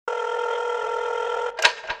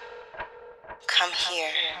Come here.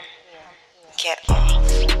 Get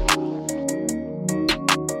off.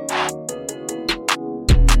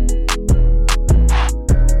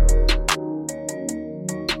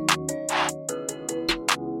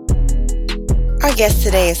 Our guest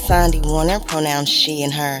today is Sandy Warner, pronouns she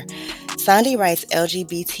and her. Sandy writes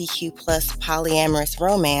LGBTQ plus polyamorous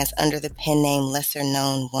romance under the pen name Lesser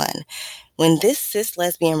Known One. When this cis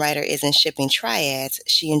lesbian writer isn't shipping triads,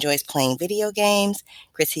 she enjoys playing video games,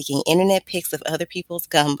 critiquing internet pics of other people's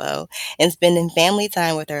gumbo, and spending family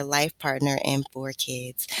time with her life partner and 4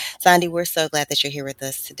 kids. Sandy, we're so glad that you're here with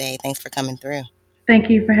us today. Thanks for coming through. Thank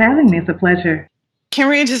you for having me. It's a pleasure.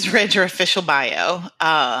 Kimria just read your official bio.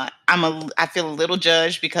 I feel a little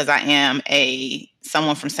judged because I am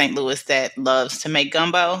someone from St. Louis that loves to make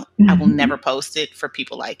gumbo. I will never post it for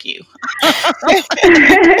people like you.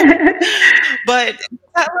 But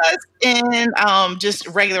tell us in just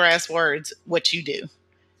regular ass words what you do.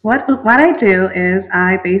 What I do is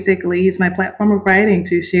I basically use my platform of writing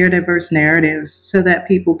to share diverse narratives so that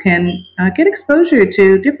people can get exposure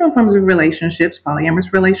to different forms of relationships,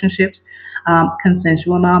 polyamorous relationships,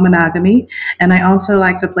 consensual non-monogamy, and I also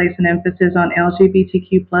like to place an emphasis on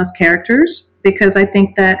LGBTQ plus characters because I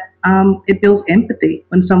think that it builds empathy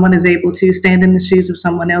when someone is able to stand in the shoes of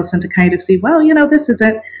someone else and to kind of see, well,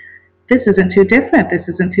 this isn't too different. This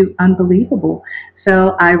isn't too unbelievable.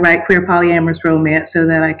 So I write queer polyamorous romance so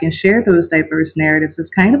that I can share those diverse narratives as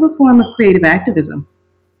kind of a form of creative activism.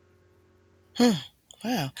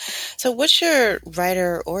 Wow. So what's your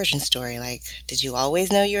writer origin story? Like, did you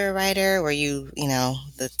always know you were a writer? Were you,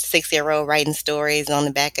 the 6-year-old writing stories on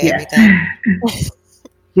the back of everything?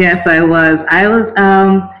 Yes, I was. I was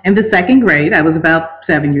in the second grade. I was about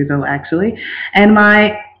 7 years old, actually. And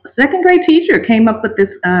my second grade teacher came up with this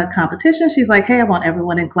competition. She's like, hey, I want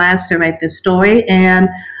everyone in class to write this story. And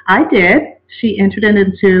I did. She entered it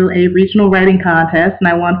into a regional writing contest, and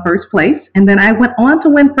I won first place. And then I went on to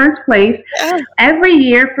win first place every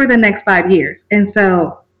year for the next 5 years. And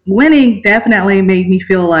so winning definitely made me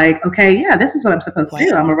feel like, okay, yeah, this is what I'm supposed to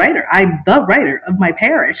do. I'm a writer. I'm the writer of my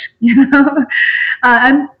parish.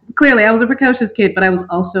 And clearly, I was a precocious kid, but I was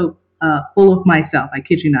also full of myself. I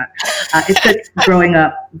kid you not. It took growing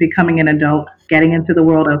up, becoming an adult, getting into the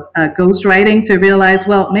world of ghostwriting to realize,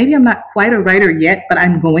 well, maybe I'm not quite a writer yet, but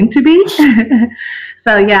I'm going to be.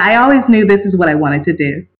 So, yeah, I always knew this is what I wanted to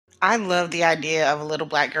do. I love the idea of a little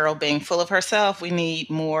Black girl being full of herself. We need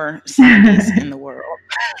more Sandys in the world.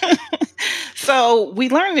 So we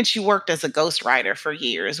learned that you worked as a ghostwriter for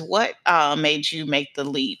years. What made you make the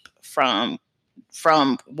leap from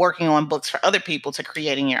working on books for other people to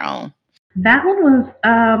creating your own? That one was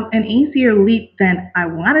an easier leap than I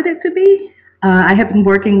wanted it to be. I have been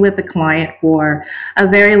working with a client for a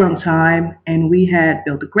very long time, and we had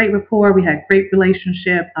built a great rapport. We had a great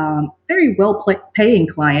relationship, very well-paying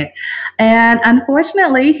client. And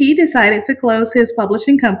unfortunately, he decided to close his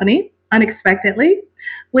publishing company unexpectedly,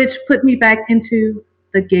 which put me back into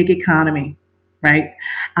the gig economy, right?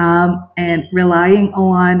 And relying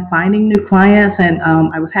on finding new clients, and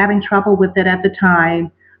I was having trouble with it at the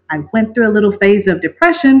time. I went through a little phase of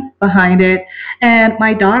depression behind it. And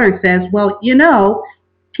my daughter says, well,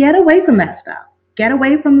 get away from that stuff. Get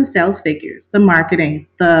away from the sales figures, the marketing,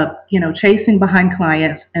 the, chasing behind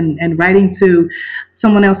clients and writing to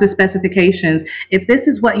someone else's specifications. If this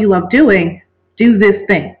is what you love doing, do this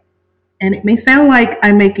thing. And it may sound like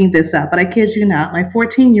I'm making this up, but I kid you not. My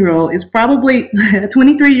 14-year-old is probably a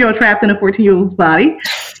 23-year-old trapped in a 14-year-old's body.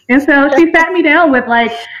 And so she sat me down with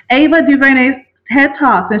Ava DuVernay's TED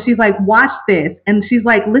Talks, and she's like, watch this. And she's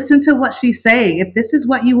like, listen to what she's saying. If this is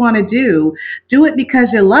what you want to do it because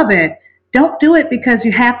you love it. Don't do it because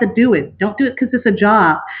you have to do it. Don't do it because it's a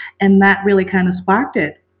job. And that really kind of sparked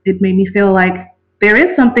it. It made me feel like there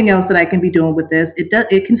is something else that I can be doing with this.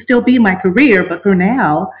 It can still be my career, but for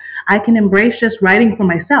now, I can embrace just writing for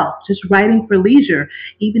myself, just writing for leisure,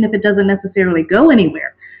 even if it doesn't necessarily go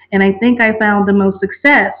anywhere. And I think I found the most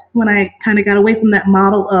success when I kind of got away from that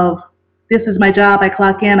model of, this is my job, I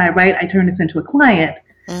clock in, I write, I turn this into a client.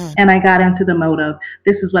 And I got into the mode of,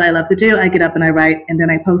 this is what I love to do. I get up and I write, and then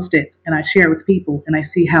I post it, and I share it with people, and I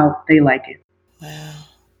see how they like it. Wow.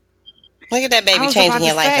 Look at that baby changing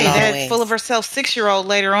your life in all ways. Full of herself 6-year-old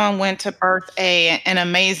later on went to birth an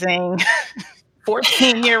amazing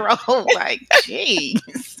 14-year-old. Like,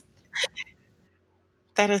 jeez.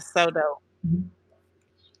 That is so dope. Mm-hmm.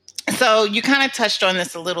 So you kind of touched on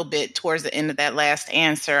this a little bit towards the end of that last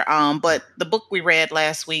answer, but the book we read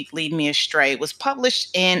last week, Lead Me Astray, was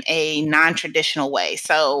published in a non-traditional way.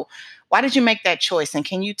 So why did you make that choice? And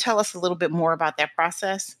can you tell us a little bit more about that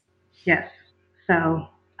process? Yes. So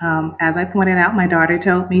As I pointed out, my daughter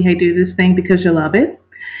told me, hey, do this thing because you love it.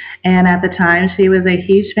 And at the time, she was a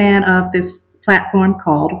huge fan of this platform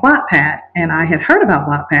called Wattpad. And I had heard about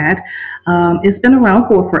Wattpad. It's been around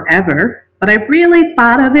for forever, but I really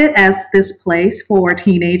thought of it as this place for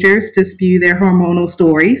teenagers to spew their hormonal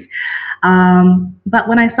stories. But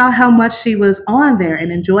when I saw how much she was on there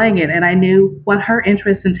and enjoying it, and I knew what her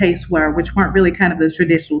interests and tastes were, which weren't really kind of the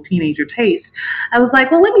traditional teenager tastes, I was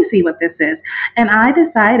like, well, let me see what this is. And I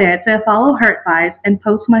decided to follow her advice and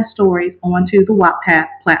post my stories onto the Wattpad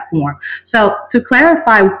platform. So to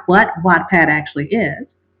clarify what Wattpad actually is,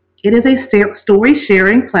 it is a story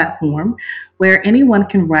sharing platform where anyone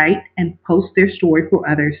can write and post their story for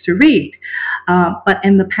others to read. But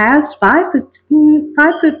in the past 3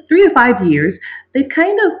 to 5 years, they've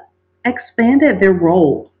kind of expanded their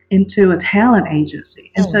role into a talent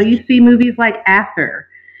agency. And so you see movies like After,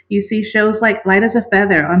 you see shows like Light as a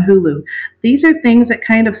Feather on Hulu. These are things that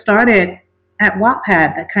kind of started at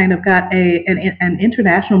Wattpad that kind of got an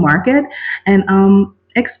international market and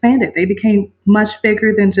expanded. They became much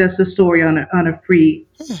bigger than just a story on a free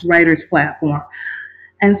writer's platform.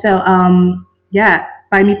 And so,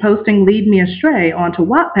 by me posting Lead Me Astray onto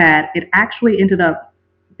Wattpad, it actually ended up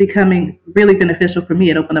becoming really beneficial for me.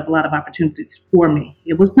 It opened up a lot of opportunities for me.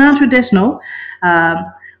 It was non-traditional,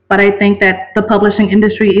 but I think that the publishing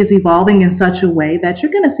industry is evolving in such a way that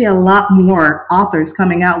you're going to see a lot more authors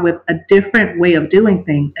coming out with a different way of doing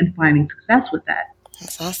things and finding success with that.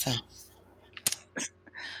 That's awesome.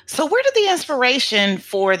 So where did the inspiration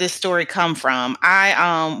for this story come from?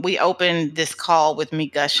 We opened this call with me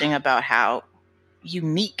gushing about how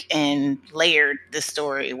unique and layered this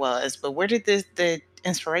story was, but where did the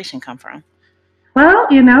inspiration come from? Well,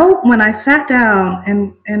 when I sat down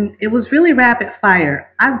and it was really rapid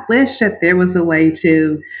fire, I wish that there was a way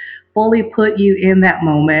to fully put you in that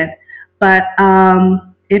moment. But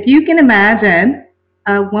if you can imagine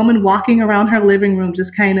a woman walking around her living room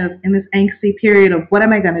just kind of in this angsty period of what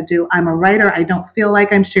am I going to do? I'm a writer. I don't feel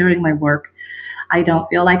like I'm sharing my work. I don't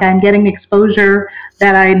feel like I'm getting the exposure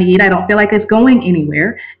that I need. I don't feel like it's going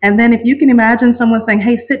anywhere. And then if you can imagine someone saying,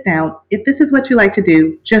 hey, sit down. If this is what you like to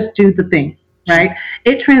do, just do the thing, right?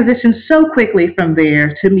 It transitions so quickly from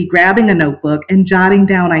there to me grabbing a notebook and jotting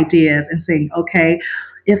down ideas and saying, okay,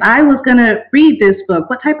 if I was going to read this book,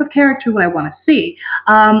 what type of character would I want to see?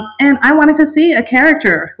 And I wanted to see a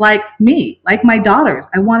character like me, like my daughters.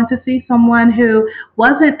 I wanted to see someone who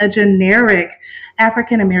wasn't a generic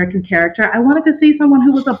African-American character. I wanted to see someone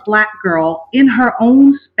who was a Black girl in her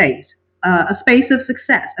own space, a space of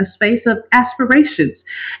success, a space of aspirations.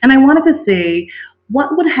 And I wanted to see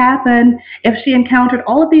what would happen if she encountered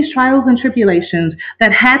all of these trials and tribulations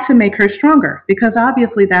that had to make her stronger? Because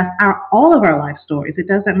obviously that's all of our life stories. It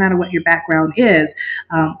doesn't matter what your background is.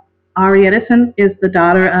 Ari Edison is the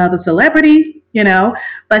daughter of a celebrity,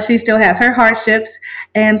 but she still has her hardships.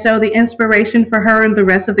 And so the inspiration for her and the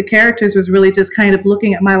rest of the characters was really just kind of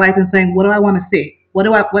looking at my life and saying, what do I want to see? What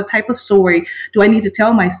type of story do I need to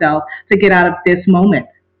tell myself to get out of this moment,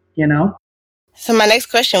 So my next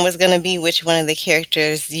question was going to be which one of the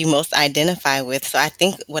characters you most identify with. So I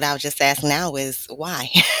think what I'll just ask now is why?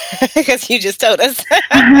 Because you just told us.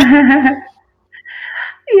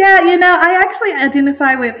 Yeah, I actually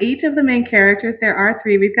identify with each of the main characters. There are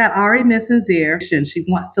three. We've got Ari, Miss, and Zir. She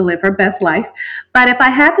wants to live her best life. But if I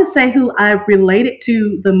had to say who I related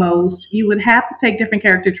to the most, you would have to take different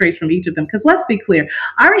character traits from each of them. Because let's be clear,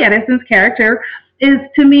 Ari Edison's character is,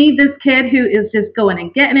 to me, this kid who is just going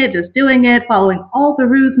and getting it, just doing it, following all the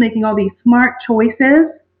rules, making all these smart choices,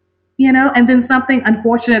 and then something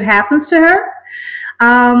unfortunate happens to her.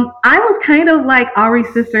 I was kind of like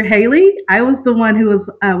Ari's sister, Haley. I was the one who was,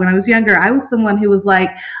 when I was younger, I was the one who was like,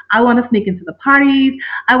 I want to sneak into the parties.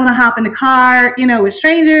 I want to hop in the car, with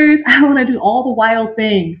strangers. I want to do all the wild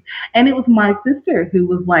things. And it was my sister who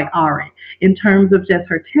was like Ari in terms of just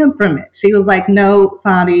her temperament. She was like, no,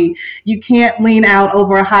 Sandy, you can't lean out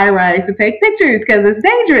over a high rise to take pictures because it's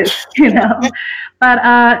dangerous,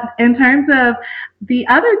 But in terms of the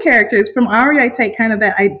other characters, from Ari, I take kind of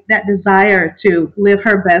that desire to live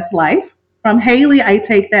her best life. From Haley, I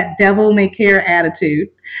take that devil may care attitude.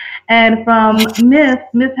 And from Miss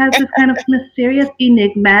has this kind of mysterious,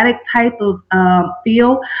 enigmatic type of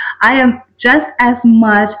feel. I am just as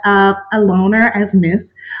much of a loner as Miss.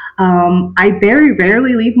 I very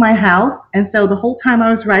rarely leave my house. And so the whole time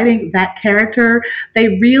I was writing that character,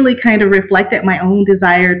 they really kind of reflected my own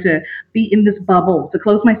desire to be in this bubble, to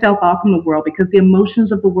close myself off from the world, because the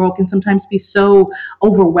emotions of the world can sometimes be so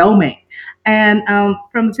overwhelming. And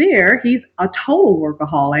from there, he's a total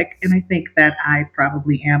workaholic. And I think that I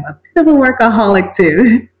probably am a bit of a workaholic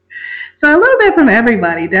too. So a little bit from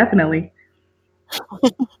everybody, definitely.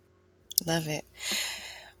 Love it.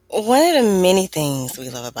 One of the many things we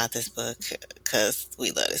love about this book, because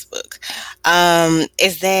we love this book,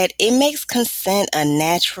 is that it makes consent a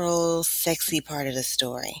natural, sexy part of the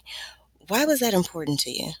story. Why was that important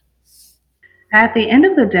to you? At the end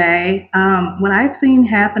of the day, what I've seen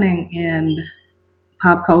happening in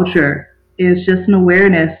pop culture is just an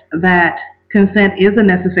awareness that consent is a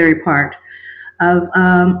necessary part of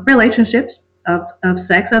relationships, of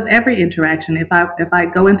sex, of every interaction. If I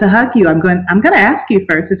go in to hug you, I'm going to ask you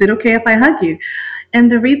first. Is it okay if I hug you?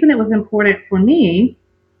 And the reason it was important for me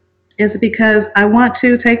is because I want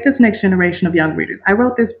to take this next generation of young readers. I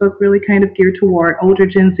wrote this book really kind of geared toward older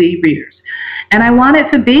Gen Z readers. And I want it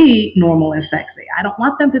to be normal and sexy. I don't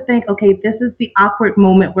want them to think, okay, this is the awkward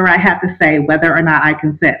moment where I have to say whether or not I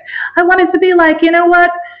consent. I want it to be like, you know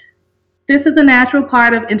what? This is a natural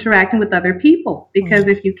part of interacting with other people. Because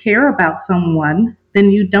if you care about someone, then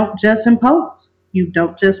you don't just impose. You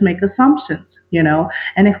don't just make assumptions, you know?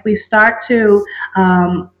 And if we start to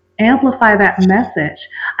amplify that message,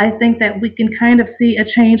 I think that we can kind of see a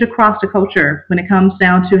change across the culture when it comes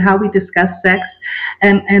down to how we discuss sex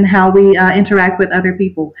and how we interact with other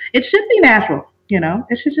people. It should be natural, you know?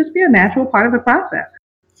 It should just be a natural part of the process.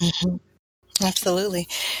 Mhm. Absolutely.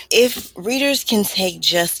 If readers can take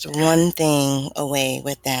just one thing away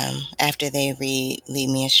with them after they read Lead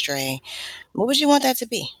Me Astray, what would you want that to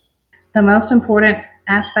be? The most important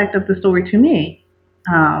aspect of the story to me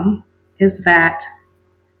is that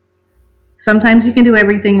sometimes you can do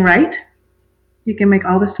everything right. You can make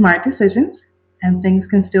all the smart decisions, and things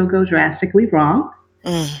can still go drastically wrong.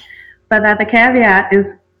 Mm. But that the caveat is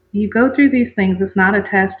you go through these things, it's not a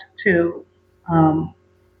test to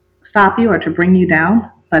stop you or to bring you down,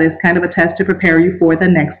 but it's kind of a test to prepare you for the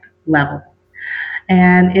next level.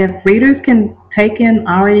 And if readers can take in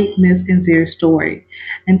Ari Mizginzir's story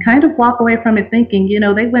and kind of walk away from it thinking, you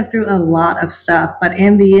know, they went through a lot of stuff, but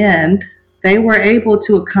in the end, they were able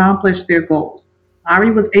to accomplish their goals.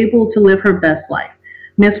 Ari was able to live her best life.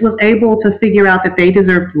 Miss was able to figure out that they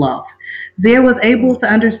deserved love. Zir was able to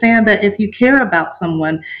understand that if you care about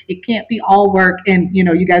someone, it can't be all work and, you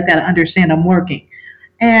know, you guys got to understand I'm working.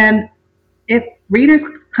 And if readers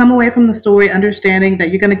come away from the story understanding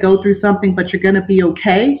that you're going to go through something, but you're going to be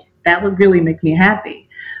okay, that would really make me happy.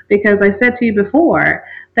 Because I said to you before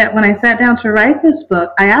that when I sat down to write this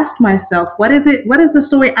book, I asked myself, what is the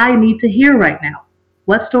story I need to hear right now?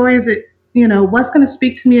 What story is it, you know, what's going to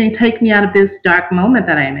speak to me and take me out of this dark moment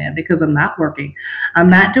that I'm in because I'm not working.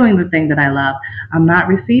 I'm not doing the thing that I love. I'm not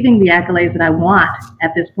receiving the accolades that I want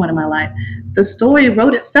at this point in my life. The story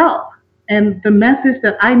wrote itself. And the message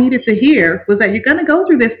that I needed to hear was that you're going to go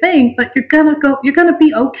through this thing, but you're going to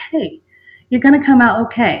be okay. You're going to come out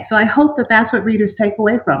okay. So I hope that that's what readers take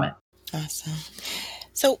away from it. Awesome.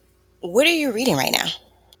 So what are you reading right now?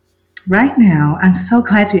 Right now, I'm so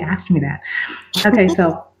glad you asked me that. Okay,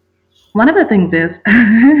 so one of the things is,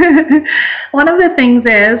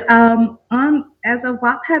 as a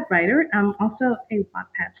Wattpad writer, I'm also a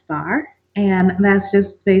Wattpad star. And that's just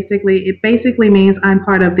it basically means I'm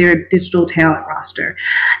part of their digital talent roster.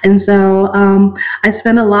 And so I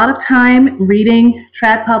spend a lot of time reading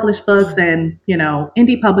trad published books and, you know,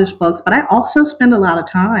 indie published books, but I also spend a lot of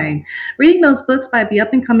time reading those books by the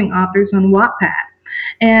up and coming authors on Wattpad.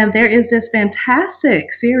 And there is this fantastic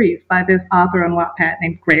series by this author on Wattpad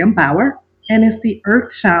named Graham Bauer, and it's the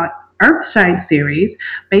Earthshine series,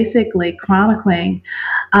 basically chronicling.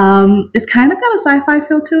 It's kind of got a sci-fi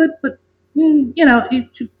feel to it, but you know, you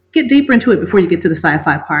get deeper into it before you get to the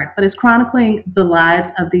sci-fi part, but it's chronicling the lives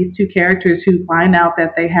of these two characters who find out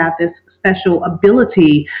that they have this special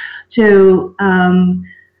ability to,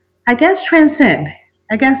 I guess, transcend.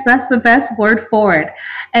 I guess that's the best word for it.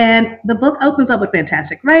 And the book opens up with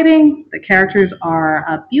fantastic writing. The characters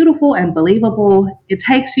are beautiful and believable. It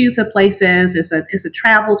takes you to places. It's a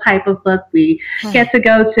travel type of book. We get to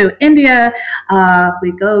go to India.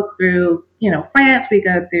 We go through, you know, France. We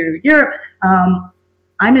go through Europe.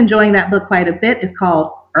 I'm enjoying that book quite a bit. It's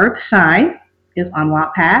called Earthshine. It's on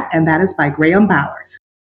Wattpad, and that is by Graham Bauer.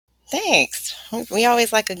 Thanks. We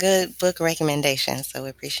always like a good book recommendation, so we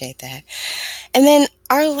appreciate that. And then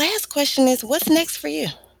our last question is, what's next for you?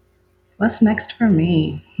 What's next for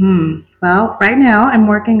me? Well, right now I'm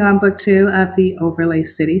working on book 2 of the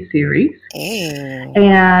Overlay City series. Hey.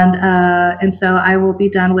 And so I will be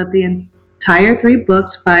done with the entire 3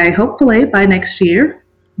 books hopefully by next year.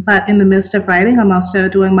 But in the midst of writing, I'm also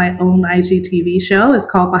doing my own IGTV show. It's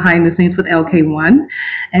called Behind the Scenes with LK1.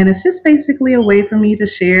 And it's just basically a way for me to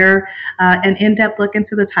share an in-depth look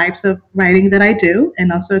into the types of writing that I do,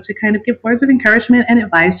 and also to kind of give words of encouragement and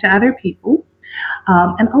advice to other people.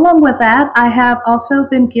 And along with that, I have also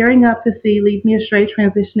been gearing up to see Lead Me Astray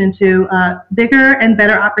transition into bigger and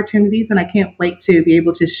better opportunities, and I can't wait to be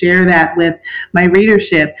able to share that with my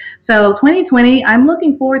readership. So 2020, I'm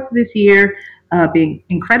looking forward to this year being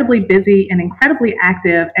incredibly busy and incredibly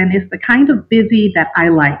active, and it's the kind of busy that I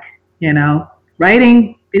like,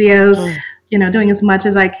 writing videos, doing as much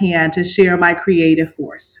as I can to share my creative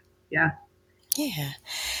force. Yeah. Yeah.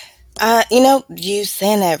 You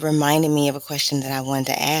saying that reminded me of a question that I wanted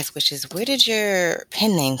to ask, which is, where did your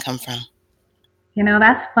pen name come from?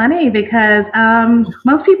 That's funny because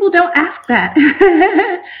most people don't ask that.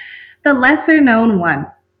 The lesser known one.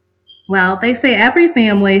 Well, they say every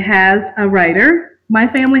family has a writer. My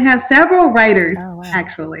family has several writers,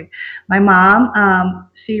 actually. My mom,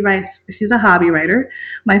 she writes, she's a hobby writer.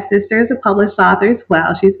 My sister is a published author as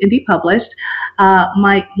well. She's indie published.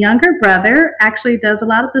 My younger brother actually does a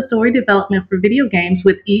lot of the story development for video games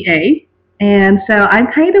with EA. And so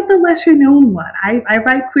I'm kind of the lesser known one. I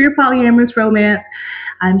write queer polyamorous romance.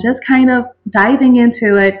 I'm just kind of diving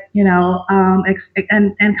into it,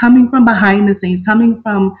 and coming from behind the scenes, coming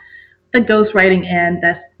from the ghostwriting end,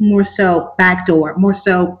 that's more so backdoor, more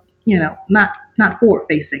so, not forward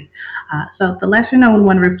facing. So the lesser known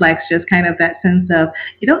one reflects just kind of that sense of,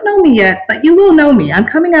 you don't know me yet, but you will know me. I'm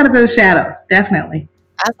coming out of those shadows, definitely.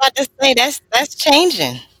 I was about to say that's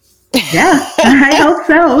changing. Yeah, I hope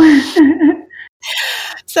so.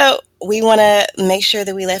 So we want to make sure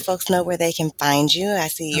that we let folks know where they can find you. I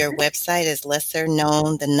see your website is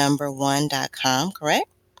lesserknown1.com, correct?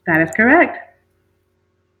 That is correct.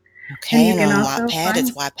 Okay, and on Wattpad,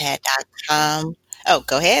 it's wattpad.com. Oh,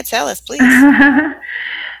 go ahead. Tell us, please.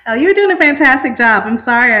 Oh, you're doing a fantastic job. I'm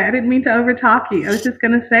sorry. I didn't mean to overtalk you. I was just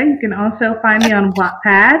going to say you can also find me on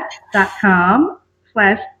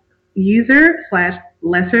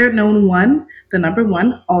wattpad.com/user/lesser-known1, the number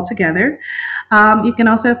 1 altogether. You can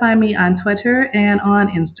also find me on Twitter and on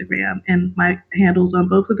Instagram. And my handles on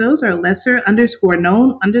both of those are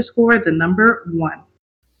lesser_known_ the number 1.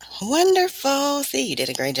 Wonderful. See, you did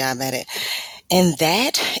a great job at it. And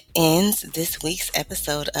that ends this week's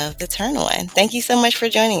episode of The Turn On. Thank you so much for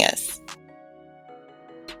joining us.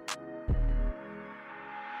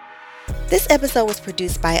 This episode was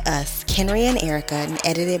produced by us, Kenria and Erica, and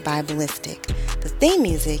edited by Ballistic. The theme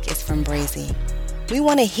music is from Brazy. We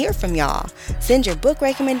want to hear from y'all. Send your book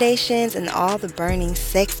recommendations and all the burning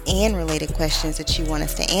sex and related questions that you want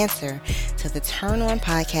us to answer to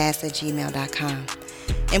theturnonpodcast@gmail.com.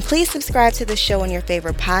 And please subscribe to the show on your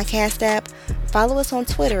favorite podcast app. Follow us on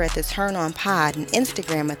Twitter at The Turn On Pod and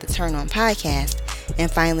Instagram at The Turn On Podcast. And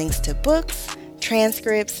find links to books,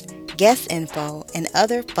 transcripts, guest info, and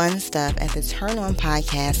other fun stuff at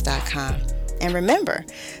theturnonpodcast.com. And remember,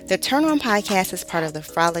 the Turn On Podcast is part of the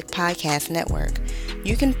Frolic Podcast Network.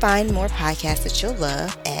 You can find more podcasts that you'll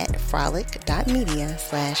love at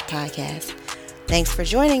frolic.media/podcast. Thanks for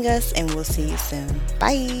joining us, and we'll see you soon.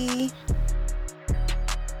 Bye.